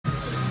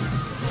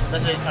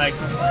let's see, like,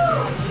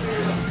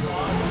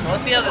 so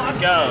let's see how this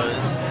goes.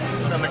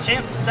 So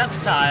Machamp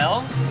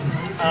Sceptile.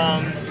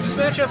 This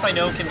matchup I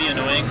know can be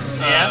annoying.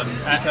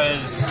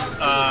 Because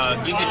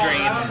Giga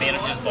Drain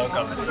manages bulk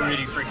up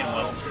pretty freaking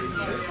well.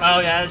 Oh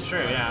yeah, that's true.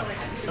 Yeah.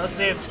 So let's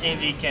see if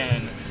GameGenie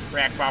can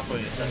react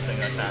properly to something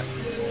like that.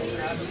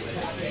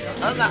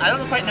 I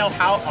don't quite know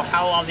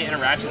how all the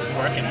interactions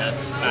work in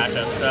this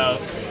matchup, so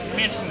it'll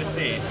be interesting to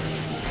see.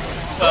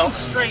 Well,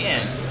 straight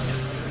in.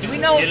 Do we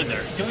know? Get in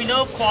there. Do we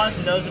know if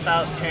Kwaz knows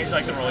about changes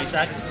like the release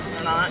X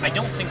or not? I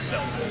don't think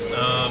so.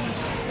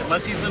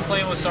 Unless he's been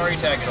playing with Sorry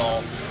Tag at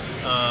all,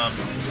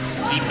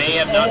 he may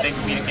have not been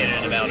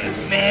communicated about it.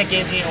 Man,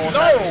 GameGenie almost.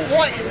 No!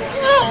 What?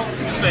 No!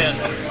 This man.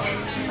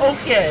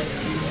 Okay.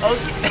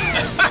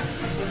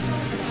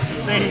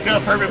 There you go,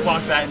 perfect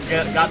block that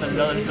and got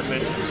another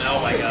submission. Oh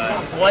my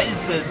god. What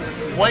is this?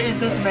 What is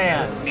this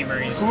man?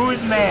 Memories.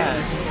 Who's man?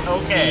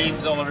 Okay.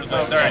 Memes all over the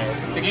place. Okay.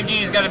 Alright, so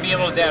GameGenie's got to be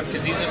able to adapt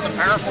because these are some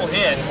powerful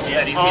hits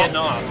that he's getting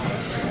off.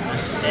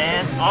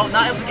 And,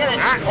 not able to get it.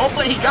 Oh,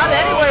 but he got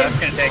it anyways. That's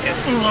going to take it.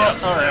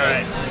 Yep.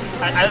 Alright.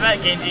 I bet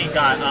GameGenie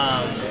got,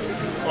 a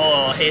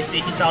little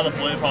hasty. He saw the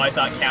blue, probably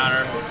thought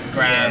counter,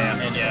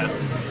 grab, and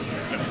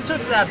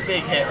took that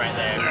big hit right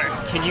there.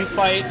 Right. Can you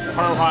fight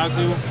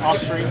Haruhazu off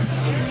stream?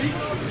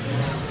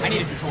 I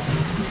need a control.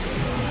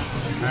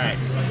 Alright.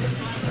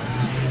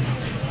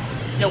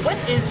 Yo, when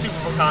is Super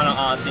Pokken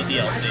Odyssey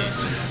DLC?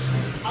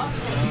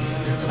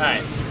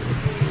 Alright.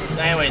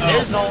 Anyway,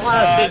 there's a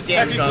lot of big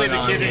damage going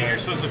on Technically, the kid that you're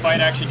supposed to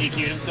fight actually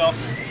DQ'd himself,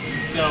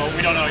 so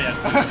we don't know yet.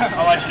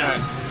 I'll let you know.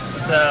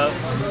 So,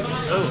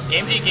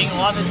 GameGenie getting a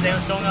lot of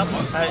damage going up.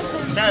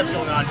 Setups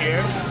going on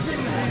here.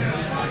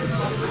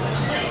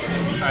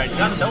 Alright,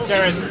 got a double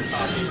there.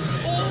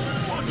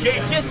 Okay,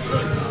 gets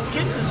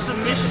the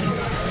submission.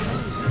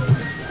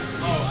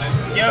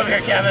 Get over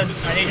here, Kevin.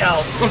 I need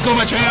help. Let's go,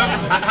 my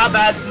champs. How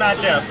bad's this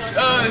matchup?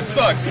 It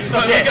sucks.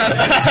 But Okay. we got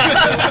this.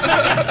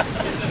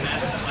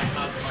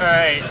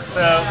 Alright,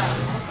 so.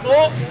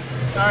 Oh!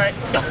 Alright.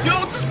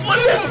 Yo, just What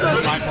is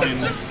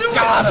this? Just do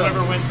Got it. him.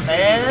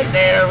 And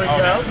there we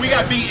go. We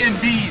got beat in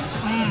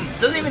B's.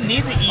 Doesn't even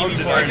need the EV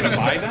did for I it get a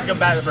buy to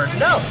combat the person.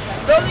 No!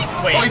 Doesn't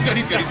even. Wait. Oh, he's good.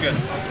 He's good. He's good.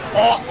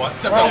 Oh, What?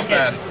 Sceptile's broken.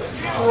 fast.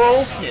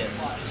 Broken.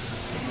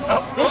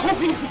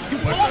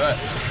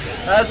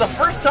 That's the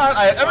first time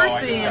I've ever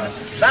seen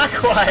that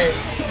quiet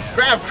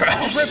grab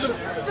crash.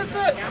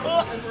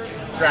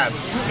 Grab.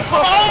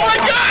 Oh my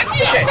god!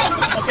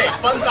 Okay,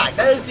 fun fact.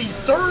 That is the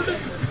third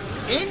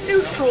in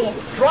neutral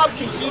drop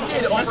kick he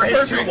did over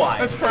his 2Y.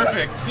 That's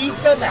perfect. He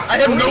said that. I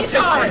have no 3 tip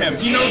for times. him.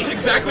 He knows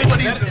exactly what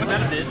he's doing.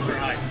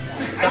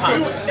 It's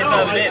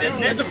a mid,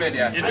 isn't it? It's a mid,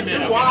 yeah. It's a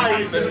mid.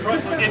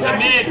 It's a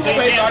mid, so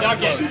you can't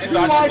duck it. It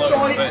dodges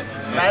lows, but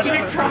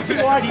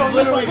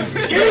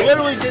He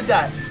literally did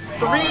that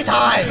 3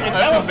 times.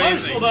 that's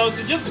amazing. Though,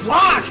 so just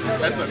block.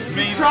 That's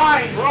amazing.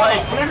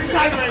 Like, every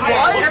time I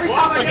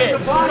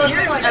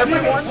here's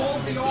everyone.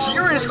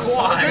 Here is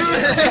Kwaz.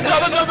 He's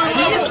on another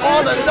He is level.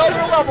 on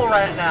another level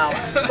right now,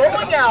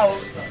 throwing out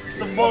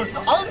the most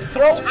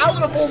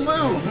unthrow-outable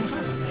move.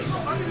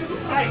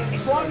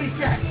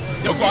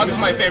 Yo, Kwaz is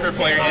my favorite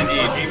player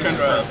indeed. He's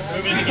confirmed.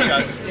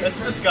 This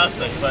is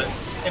disgusting, but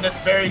in this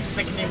very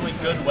sickeningly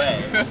good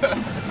way.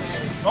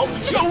 Oh,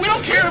 Yo, we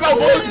don't care about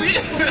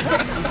bullshit.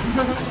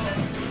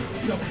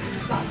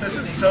 this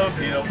is so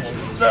beautiful.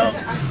 So,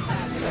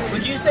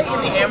 would you say in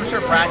the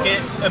amateur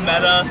bracket, the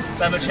meta,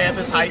 that Machamp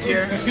is high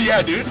tier?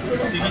 Yeah, dude.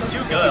 Dude, he's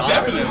too good.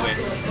 honestly. Definitely.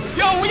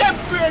 Yo, we got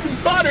bread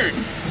and butter.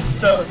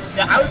 So,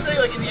 yeah, I would say,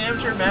 like, in the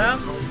amateur meta,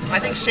 I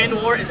think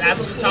Chandelure is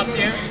absolute top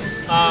tier.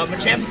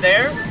 Machamp's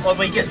there, but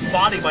he gets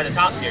bodied by the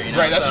top tier, you know?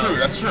 Right, that's So true,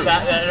 that's true.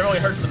 That really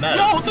hurts the meta.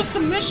 Yo, the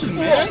submission,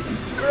 man.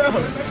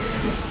 Gross.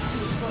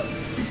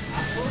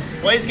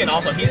 Blaziken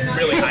also, he's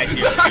really high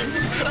tier.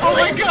 Oh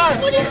my god.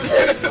 What is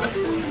this?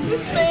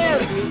 This man.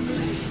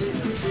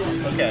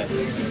 Okay.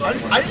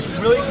 I'm just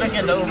really expecting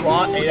another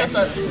raw AX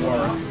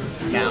score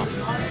now.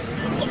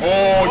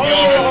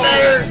 Oh,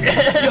 There.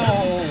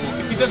 yo.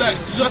 If he did that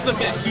just a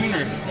bit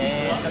sooner.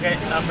 And, okay,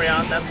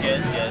 Umbreon, that's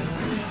good, good.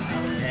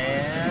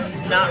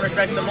 And not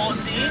respecting the bullet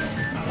seed.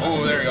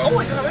 Oh, there we go. Oh,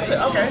 I got rid of it.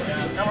 Okay,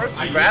 that works.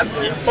 Grab.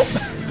 Yeah. Oh.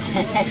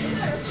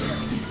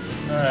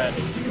 Alright.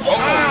 Oh,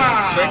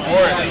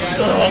 straightforward.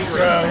 Oh,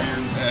 gross.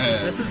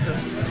 This is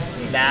just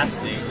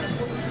nasty.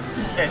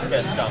 It's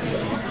pissed off.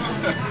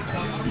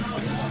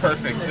 This is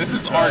perfect. This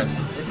is art.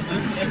 It's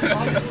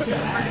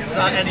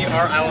not any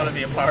art I want to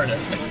be a part of.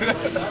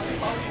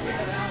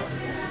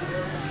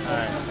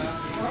 Alright.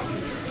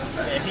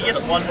 If he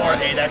gets one more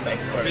 8x, I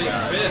swear to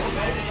God.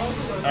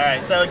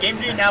 Alright, so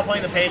GameGenie now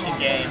playing the patient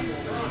game.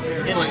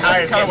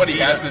 That's kind of what he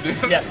has to do.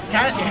 Yeah,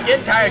 if you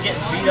get tired of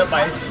getting beat up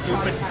by a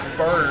stupid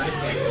bird,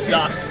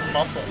 duck,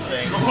 muscle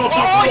thing.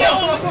 Oh,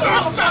 yo,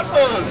 first shot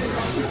those.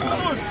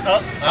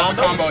 That's a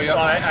combo, yep.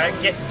 Alright,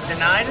 get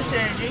denied the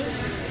synergy.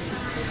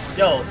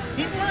 Yo,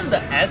 he's running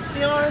the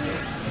Espeon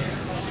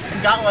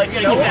and got like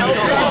no health.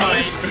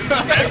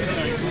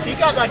 He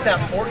got like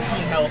that 14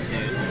 health,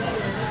 dude.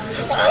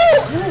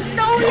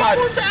 No, he God.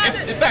 almost had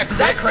If it. that Is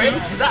that crit,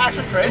 crit? Is that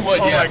actually crit? It would,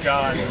 oh yeah. my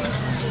god.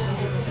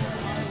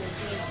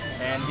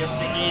 And just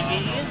the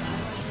EV.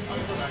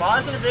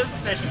 Kwaz in a good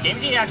position.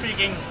 GameGenie actually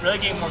really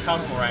getting more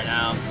comfortable right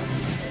now.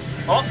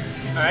 Oh,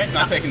 alright. He's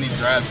not taking these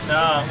grabs.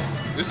 No.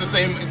 It's the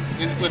same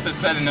with the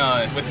set in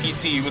with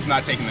ET. He was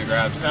not taking the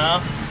grabs.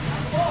 No.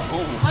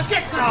 Ooh. Let's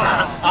kick.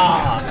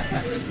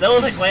 That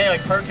was like landing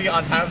like perfectly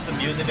on time with the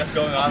music that's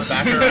going on in the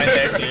background right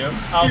there too.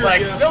 I was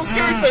like, No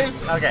scary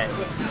face. okay.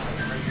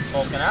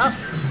 Pokken out.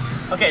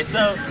 Okay,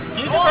 so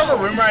can you confirm a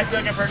rumor I feel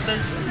like I've heard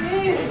this?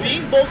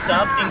 Being bulked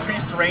up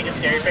increases the range of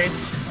Scary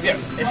Face?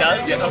 Yes. It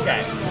does? Yes.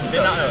 Okay.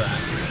 Did not know that.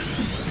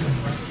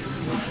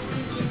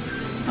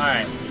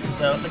 Alright.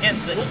 So again,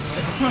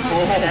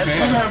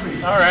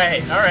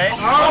 alright.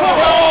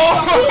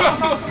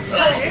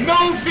 No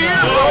fear,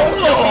 bro.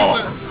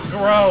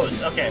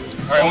 Gross. Okay.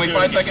 Alright, only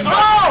 5 seconds.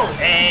 Oh!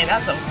 And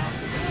that's a.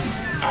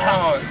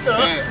 Oh,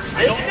 man.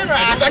 This is gonna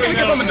Is that gonna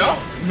give him enough?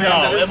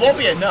 No, it won't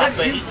be enough,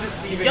 but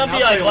he's gonna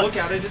be like, look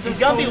at it. he's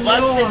gonna be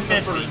less than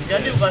 50. He's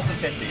gonna do less than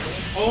 50.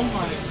 Oh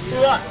my.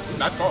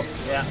 Nice call.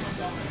 Yeah.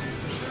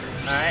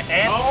 Alright,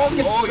 and Oh,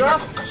 you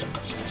got oh,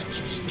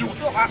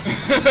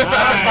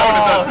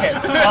 okay.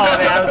 Oh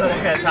man, I was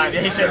looking at time.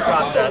 Yeah, he should have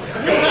crossed that.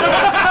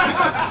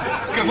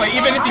 Because like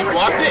even if he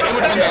blocked it, it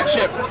would have been that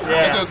chip.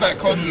 Yeah. If it was that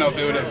close enough,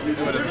 it would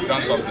have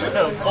done something.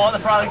 So, all the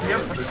frog here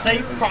for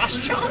safe cross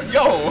chop.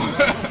 Yo.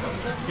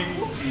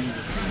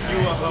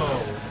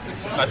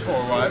 Nice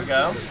forward wide.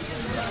 Go.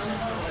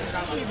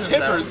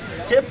 Tippers.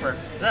 Tipper.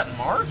 Is that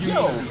Mars?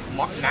 Yo.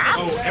 Map?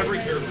 Oh, every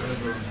character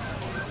has a.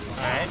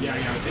 Alright. Yeah. I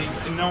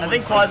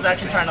think Kwaz is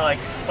actually trying to like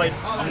play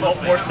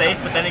more safe,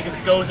 but then he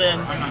just goes in,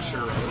 I'm not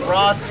sure.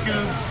 raw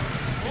scoops.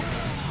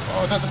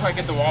 Oh, it doesn't quite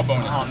get the wall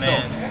bonus. Oh but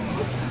man.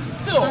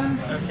 Still.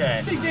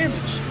 Okay. Big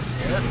damage.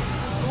 Okay,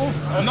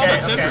 Another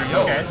tipper.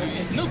 Yo. okay.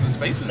 He knows the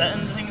spaces.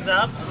 Setting things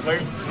up.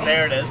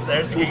 There it is.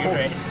 There's the Giga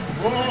Drain.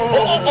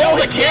 Oh,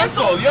 the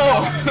cancel.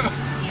 Yo.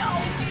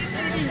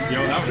 Yo,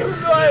 that was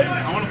good. I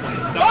want to play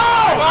Sceptile. Oh,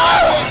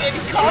 he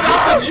called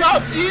out the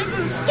jump.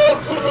 Jesus.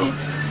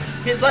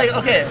 He's like,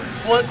 okay,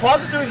 what Kwaz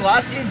was doing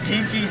last game,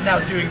 GameGenie is now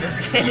doing this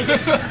game.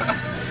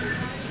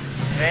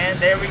 And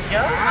there we go.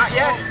 Not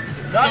yet.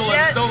 Not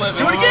yet. Still living.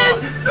 Do it again.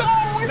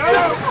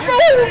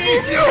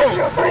 Yo.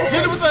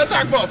 Hit it with the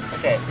attack buff.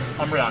 Okay,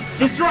 I'm around.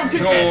 He's drunk.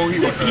 No, he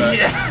went for that.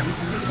 Yeah.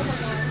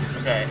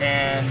 Okay,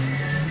 and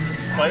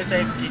just play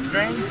safe, keep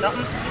drain,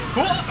 something. Oh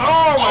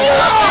my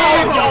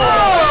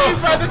god! He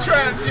tried the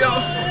traps, yo!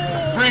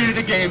 Bring it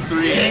to game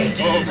 3.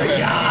 GameGenie, the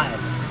god.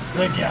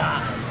 The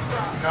god.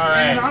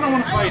 Alright. I don't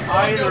want to fight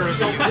either of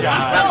these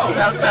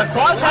guys. Now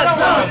Kwaz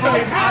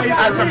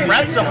has some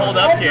reps to hold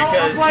up here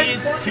because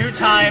he's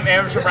 2-time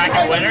amateur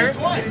bracket winner.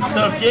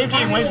 So if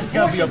GameGenie wins, it's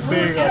gonna be a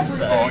big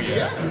upset. Oh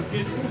yeah.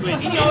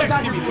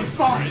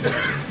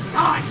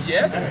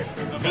 Yes?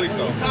 I believe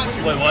so.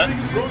 Wait, what?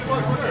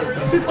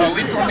 Oh, at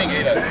least running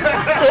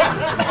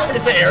 8x.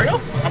 Is it aerial?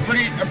 I'm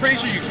pretty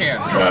sure you can.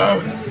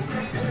 Gross.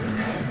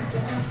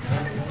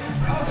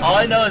 All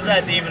I know is that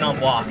it's even on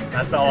block.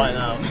 That's all I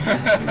know.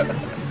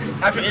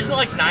 Actually, isn't it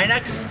like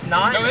 9x?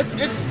 9? No,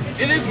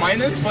 it is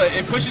minus, but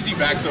it pushes you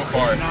back so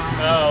far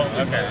Oh,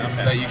 okay.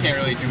 that you can't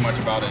really do much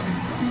about it.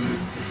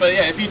 But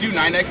yeah, if you do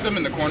 9x them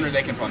in the corner,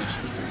 they can punish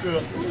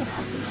you.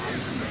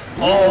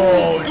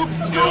 Oh, Scoop,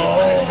 scoop.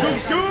 no.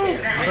 Scoop!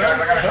 Hey guys, I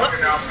got a quick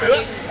announcement. The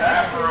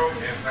bathroom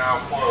is now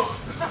closed.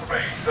 This is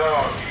fake. So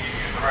if you need to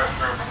use the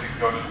restroom, please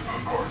go to the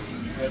food court.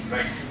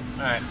 Thank you.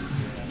 Alright.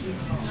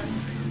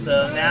 So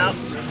now.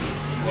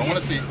 I want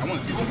to see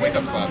some wake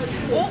up slaps.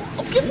 Oh,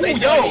 get some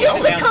yo,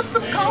 the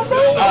custom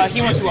combo.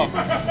 He went too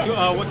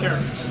low. What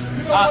character?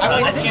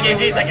 I think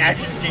GameGenie's like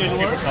actually just getting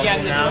super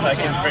comfortable now. Like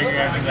he's figuring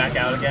everything back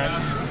out again.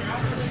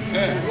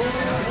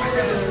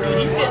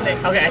 He's getting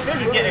it. Okay, I feel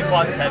like he's getting in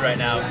Kwaz's head right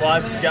now.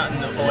 Kwaz has gotten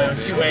away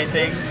with two main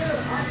things.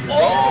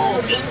 Oh,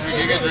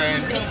 Giga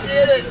Drain. he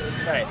did it.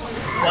 Alright,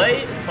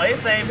 play it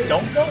safe.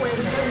 Don't go in.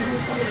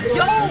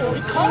 Yo,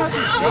 it's called out.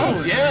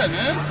 Jumps, yeah,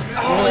 man.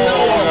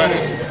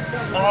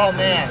 Oh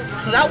man.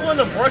 So that wouldn't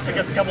have worked like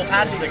a couple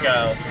patches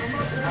ago.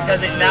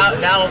 Because it now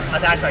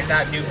attacks like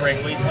that do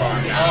break leaf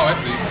storm. Oh, I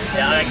see.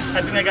 Yeah,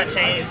 I think that got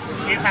changed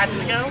 2 patches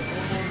ago.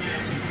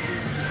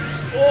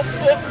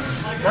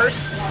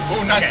 Burst.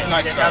 Oh, nice, Okay,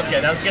 nice. yeah, that was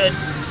good. That was good.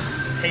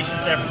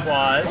 Patience there for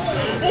Kwaz.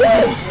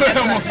 That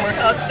almost worked.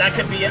 That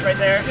could be it right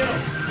there.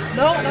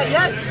 No, not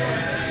yet.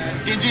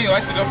 GameGenie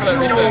likes to go for that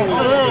reset.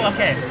 Oh,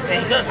 okay. Yeah,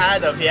 he could have had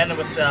it though if he ended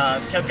with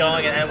kept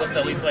going and ended with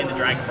the leaf blade and the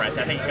dragon price.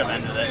 I think he could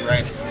have ended it.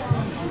 Right.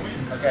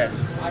 Okay.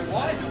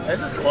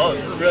 This is close.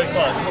 This is really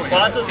close.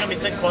 Kwaz is going to be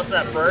sitting close to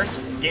that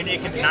first. GameGenie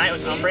can deny it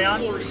with Umbreon.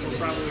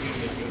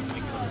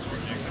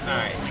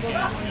 Alright.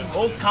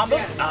 Oh, combo?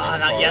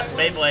 Not yet.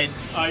 Beyblade.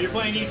 You're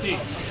playing ET.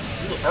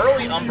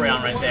 Early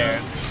Umbreon right there.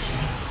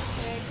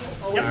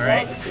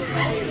 Alright.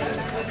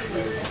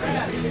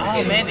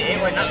 Oh man, the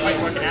A-Word not quite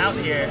working out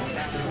here.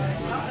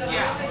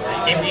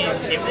 Give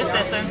the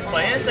assistance,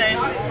 playing it safe.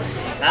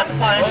 That's a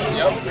punish.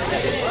 Yep.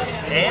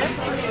 And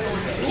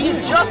he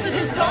adjusted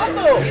his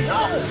combo!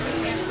 No!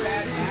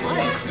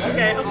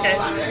 Okay, okay.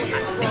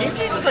 The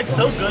GameGenie is just like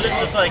so good at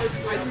just like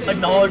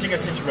acknowledging a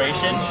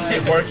situation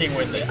and working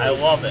with it. I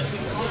love it.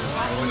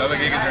 Oh, another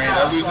Giga Drain.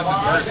 That loses his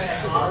burst.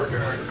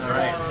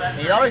 Alright.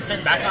 He always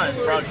sitting back on his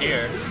frog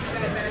here.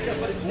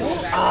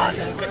 Ah,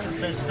 didn't get the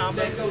finish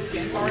combo.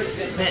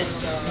 Man.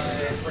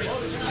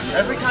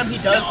 Every time he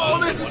does. Oh,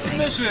 there's a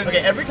submission. Okay,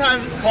 every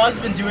time Kwaz has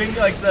been doing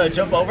like the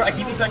jump over, I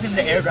keep expecting him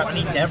to air grab and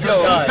he never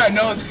does. I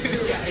know.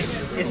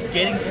 It's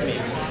getting to me.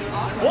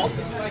 Oh,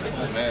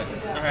 Man.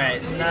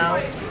 alright, so now.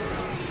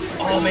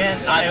 Oh man,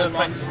 I have a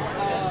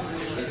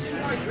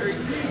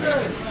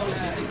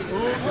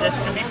this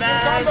could be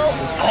bad.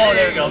 Oh,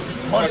 there we go. Just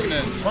punch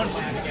the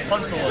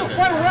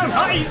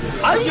lizard.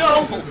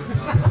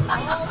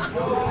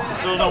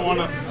 Still don't want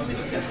to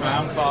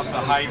bounce off the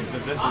hype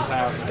that this is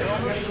happening.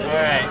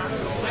 Alright.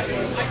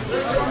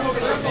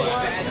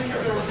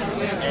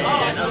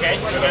 And, okay,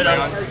 we're good.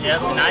 Yep,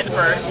 deny the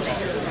burst.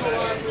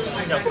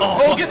 No,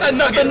 Oh, get that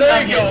nugget.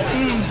 There you go.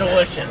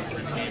 Delicious.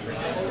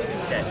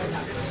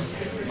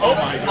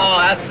 Okay. Oh,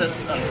 that's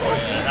just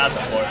unfortunate. That's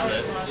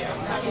unfortunate.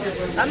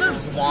 That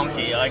move's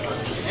wonky. Like,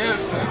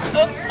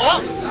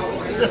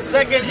 the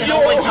second and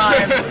only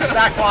time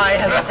that guy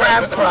has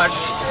grab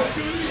crushed.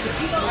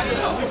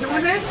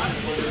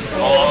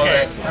 Oh,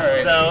 okay.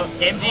 Right. So,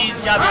 GameGenie's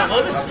got me a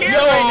little bit scared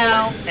right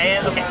now.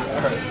 And, okay.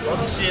 Hold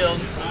the shield.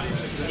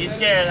 He's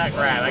scared of that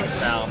grab, I can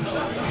tell.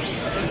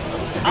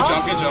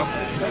 Good jump.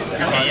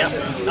 Okay, yep.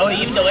 Oh,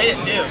 he even delayed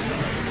it too.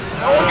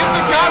 Oh, gets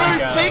the counter,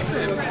 takes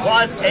it.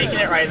 Kwaz taking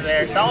it right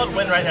there. Solid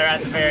win right there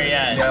at the very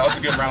end. Yeah, that was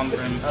a good round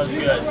for him. That was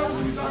good.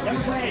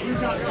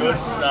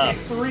 Good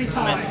stuff. I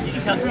mean,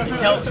 you can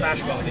tell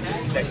Smash Bros. They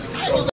disconnected.